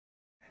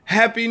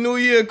Happy New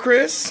Year,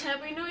 Chris.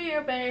 Happy New Year,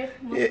 babe.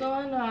 What's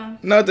going on?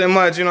 Nothing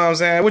much, you know what I'm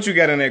saying? What you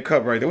got in that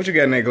cup right there? What you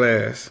got in that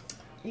glass?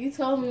 You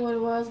told me what it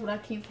was, but I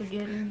keep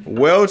forgetting.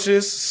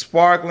 Welch's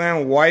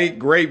Sparkling White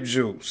Grape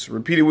Juice.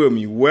 Repeat it with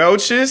me.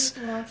 Welch's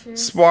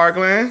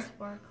Sparkling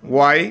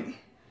White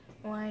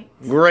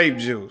Grape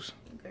Juice.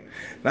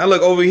 Now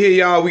look over here,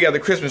 y'all. We got the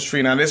Christmas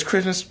tree. Now this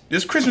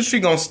Christmas tree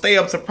gonna stay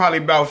up to probably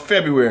about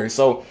February.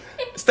 So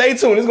stay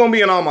tuned. It's gonna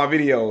be in all my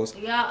videos.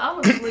 Yeah, I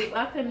was asleep.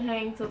 I couldn't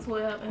hang till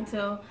 12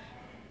 until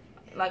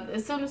like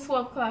as soon as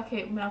 12 o'clock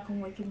hit, Malcolm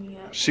waking me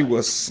up. She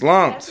was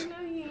slumped.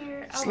 Happy New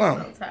Year. I was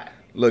so tired.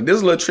 Look,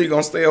 this little tree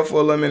gonna stay up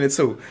for a little minute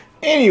too.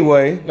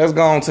 Anyway, let's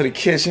go on to the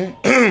kitchen.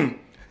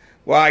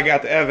 Well, I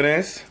got the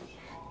evidence.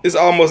 It's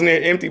almost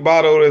near empty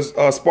bottle of this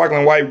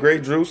sparkling white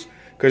grape juice.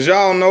 Cause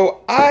y'all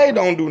know I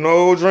don't do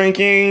no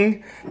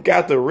drinking.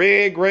 Got the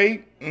red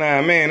grape.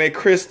 Nah, man, that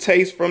crisp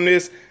taste from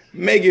this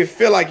make it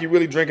feel like you're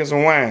really drinking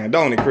some wine,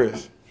 don't it,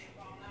 Chris?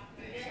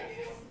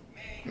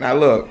 Now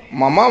look,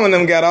 my mama and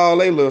them got all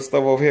they little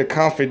stuff over here,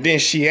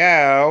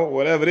 confidential,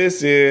 whatever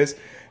this is,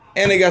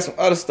 and they got some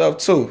other stuff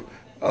too.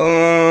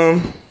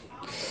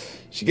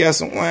 She got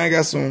some wine,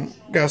 got some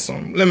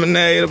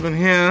lemonade up in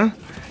here.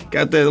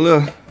 Got that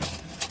little.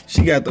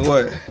 She got the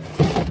what?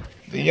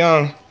 The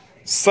young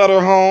Sutter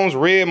Homes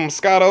Red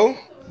Moscato.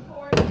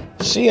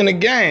 She in the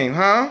game,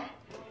 huh?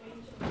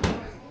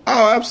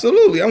 Oh,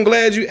 absolutely. I'm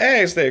glad you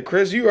asked that,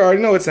 Chris. You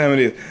already know what time it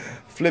is.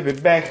 Flip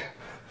it back.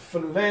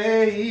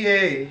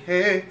 Filet.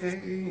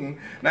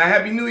 Now,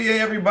 Happy New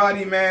Year,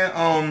 everybody,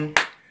 man.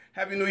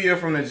 Happy New Year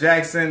from the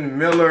Jackson,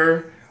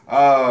 Miller,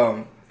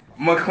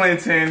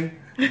 McClinton,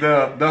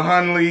 the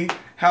Hunley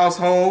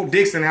household,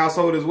 Dixon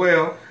household as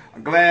well.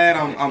 I'm glad.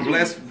 I'm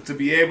blessed to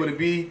be able to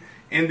be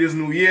in this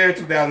new year.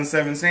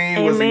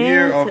 2017 was a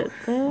year of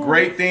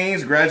great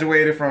things.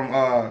 Graduated from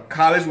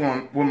college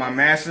with my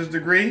master's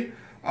degree.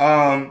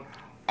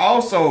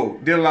 Also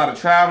did a lot of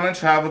traveling.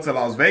 Traveled to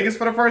Las Vegas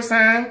for the first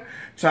time.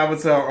 Traveled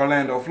to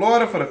Orlando,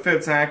 Florida for the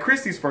 5th time.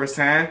 Christy's first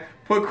time.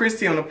 Put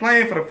Christy on the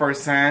plane for the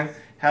first time.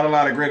 Had a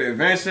lot of great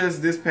adventures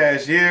this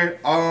past year.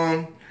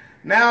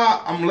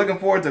 Now I'm looking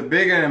forward to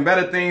bigger and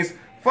better things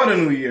for the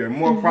new year.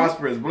 More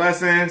prosperous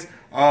blessings.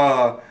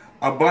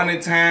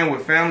 Abundant time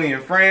with family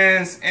and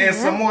friends, and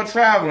some more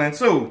traveling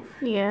too.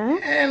 Yeah.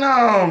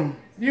 And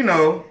you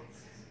know,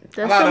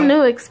 there's some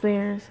new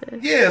experiences.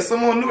 Yeah,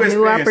 some more new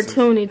experiences.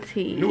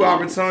 New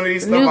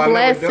opportunities. New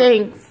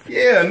blessings.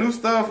 Yeah, new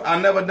stuff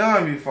I never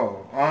done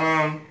before.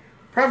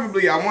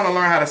 Preferably I want to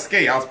learn how to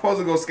skate. I was supposed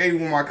to go skating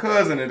with my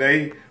cousin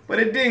today, but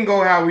it didn't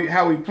go how we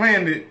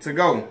planned it to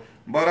go.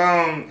 But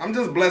I'm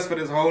just blessed for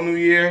this whole new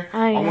year.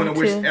 I want to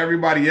wish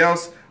everybody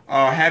else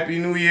Happy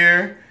New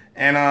Year.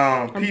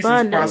 And peace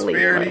and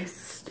prosperity.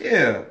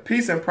 Yeah,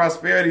 peace and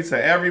prosperity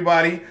to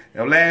everybody.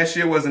 If last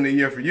year wasn't a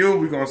year for you,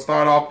 we're going to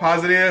start off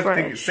positive.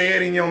 Say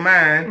it in your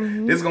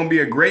mind. This is going to be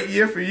a great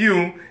year for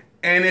you,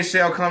 and it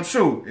shall come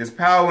true. It's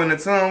power in the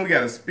tongue. We got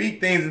to speak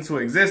things into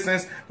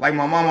existence like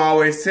my mama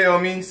always tell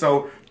me.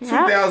 So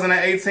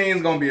 2018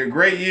 is going to be a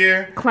great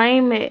year.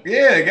 Claim it.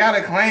 Yeah, got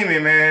to claim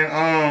it,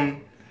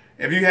 man.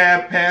 If you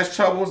have past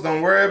troubles,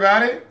 don't worry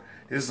about it.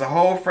 This is a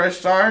whole fresh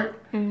start.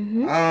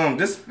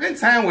 Just spend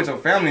time with your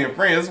family and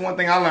friends. That's one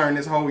thing I learned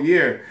this whole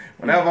year.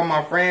 Whenever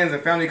my friends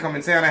and family come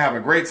in town, I have a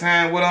great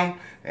time with them.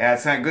 They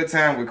had a good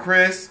time with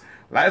Chris.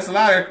 It's a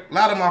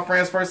lot of my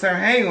friends' first time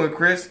hanging with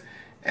Chris,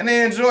 and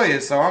they enjoy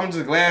it. So I'm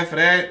just glad for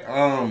that.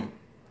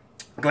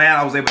 Glad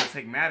I was able to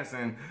take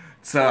Madison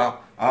to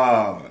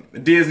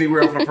Disney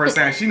World for the first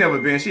time. She never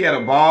been. She had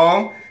a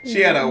ball.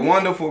 She had a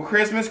wonderful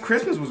Christmas.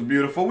 Christmas was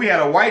beautiful. We had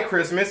a white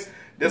Christmas.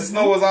 The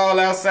snow was all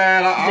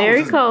outside.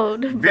 Very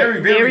cold.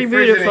 Very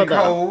beautiful and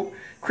cold.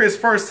 Chris'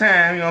 first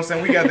time, you know what I'm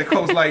saying? We got the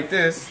coats like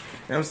this, you know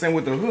what I'm saying,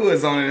 with the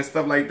hoods on it and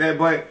stuff like that.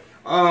 But,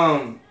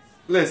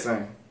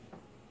 listen.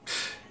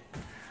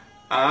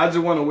 I just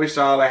want to wish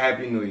y'all a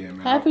Happy New Year,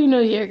 man. Happy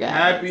New Year, guys.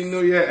 Happy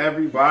New Year,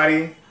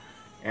 everybody.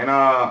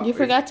 And, you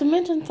forgot to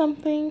mention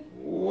something.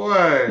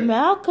 What?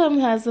 Malcolm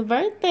has a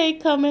birthday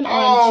coming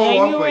on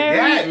January 5th.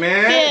 I forgot,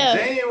 man.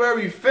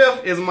 January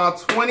 5th is my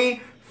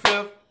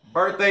 25th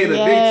birthday, the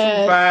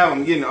big 25.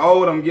 I'm getting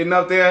old. I'm getting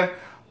up there.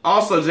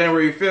 Also,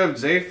 January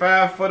 5th,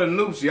 J5 for the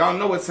Noops. Y'all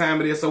know what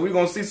time it is. So we're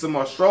going to see some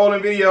more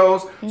strolling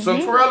videos,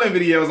 some twirling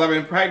videos. I've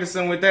been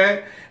practicing with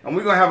that. And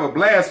we're going to have a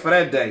blast for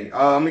that day.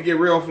 I'm going to get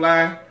real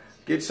fly,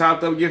 get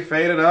chopped up, get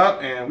faded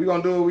up, and we're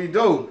going to do what we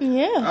do.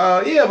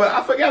 Yeah, but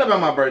I forgot about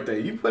my birthday.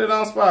 You put it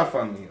on spot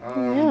for me.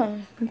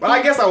 But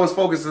I guess I was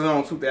focusing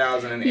on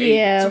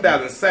 2008,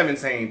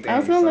 2017 things. I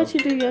was going to let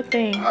you do your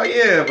thing. Oh,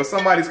 yeah, but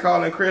somebody's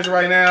calling Chris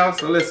right now.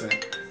 So listen.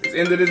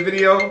 End of this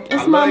video.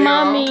 It's my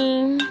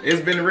mommy.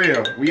 It's been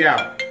real. We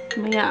out.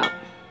 We out.